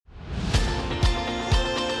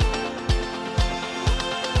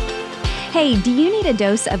Hey, do you need a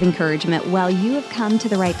dose of encouragement? Well, you have come to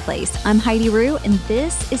the right place. I'm Heidi Rue, and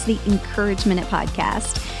this is the Encourage Minute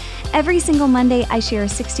Podcast. Every single Monday, I share a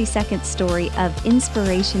 60-second story of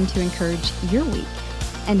inspiration to encourage your week.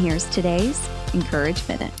 And here's today's Encourage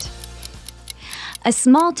Minute. A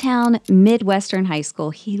small-town Midwestern high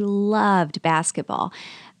school, he loved basketball,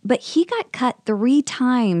 but he got cut 3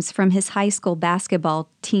 times from his high school basketball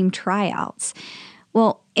team tryouts.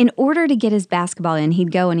 Well, in order to get his basketball in,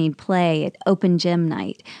 he'd go and he'd play at open gym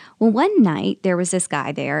night. Well, one night there was this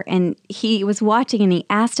guy there and he was watching and he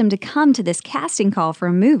asked him to come to this casting call for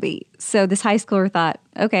a movie. So this high schooler thought,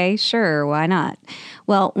 okay, sure, why not?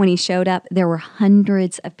 Well, when he showed up, there were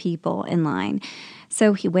hundreds of people in line.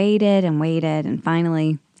 So he waited and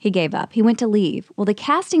finally he gave up. He went to leave. Well, the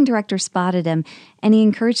casting director spotted him and he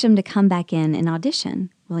encouraged him to come back in and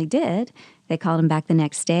audition. Well, he did. They called him back the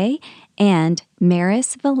next day, and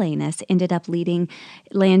Maris Valanis ended up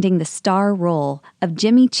landing the star role of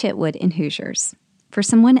Jimmy Chitwood in Hoosiers. For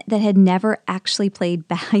someone that had never actually played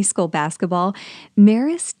high school basketball,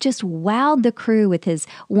 Maris just wowed the crew with his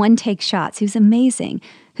one-take shots. He was amazing.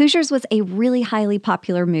 Hoosiers was a really highly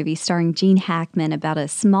popular movie starring Gene Hackman about a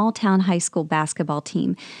small-town high school basketball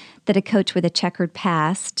team that a coach with a checkered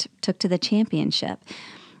past took to the championship.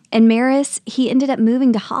 And Maris, he ended up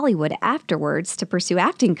moving to Hollywood afterwards to pursue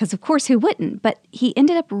acting because, of course, who wouldn't? But he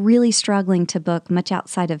ended up really struggling to book much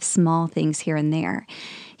outside of small things here and there.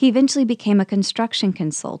 He eventually became a construction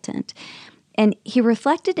consultant. And he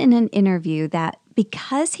reflected in an interview that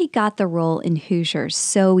because he got the role in Hoosiers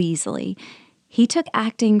so easily, he took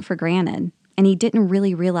acting for granted, and he didn't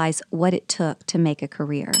really realize what it took to make a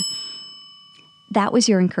career. That was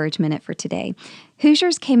your Encourage Minute for today.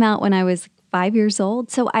 Hoosiers came out when I was 5 years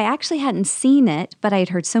old, so I actually hadn't seen it, but I had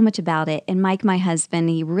heard so much about it, and Mike, my husband,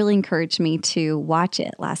 he really encouraged me to watch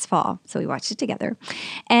it last fall, so we watched it together.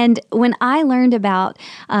 And when I learned about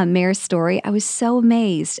Maris' story, I was so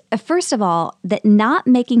amazed. First of all, that not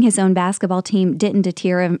making his own basketball team didn't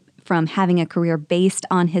deter him from having a career based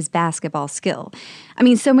on his basketball skill. I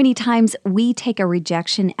mean, so many times we take a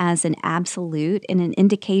rejection as an absolute and an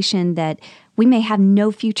indication that we may have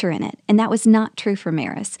no future in it, and that was not true for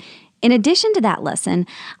Maris. In addition to that lesson,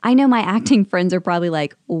 I know my acting friends are probably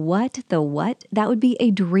like, what? That would be a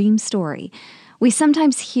dream story. We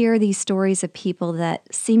sometimes hear these stories of people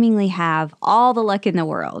that seemingly have all the luck in the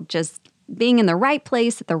world, just being in the right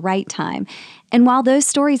place at the right time. And while those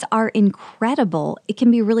stories are incredible, it can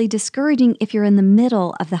be really discouraging if you're in the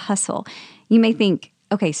middle of the hustle. You may think,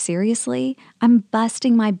 okay, seriously? I'm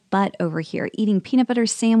busting my butt over here, eating peanut butter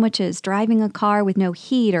sandwiches, driving a car with no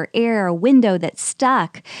heat or air, a window that's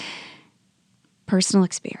stuck. Personal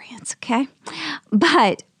experience, okay?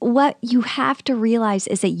 But what you have to realize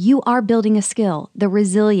is that you are building a skill, the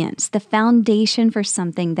resilience, the foundation for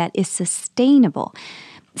something that is sustainable.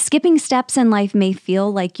 Skipping steps in life may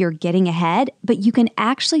feel like you're getting ahead, but you can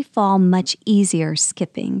actually fall much easier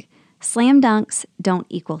skipping. Slam dunks don't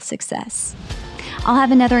equal success. I'll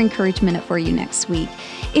have another Encourage Minute for you next week.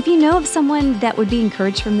 If you know of someone that would be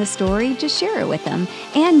encouraged from this story, just share it with them.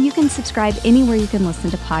 And you can subscribe anywhere you can listen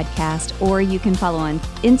to podcasts, or you can follow on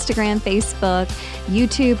Instagram, Facebook,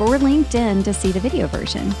 YouTube, or LinkedIn to see the video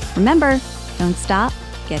version. Remember, don't stop,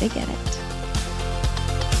 get it.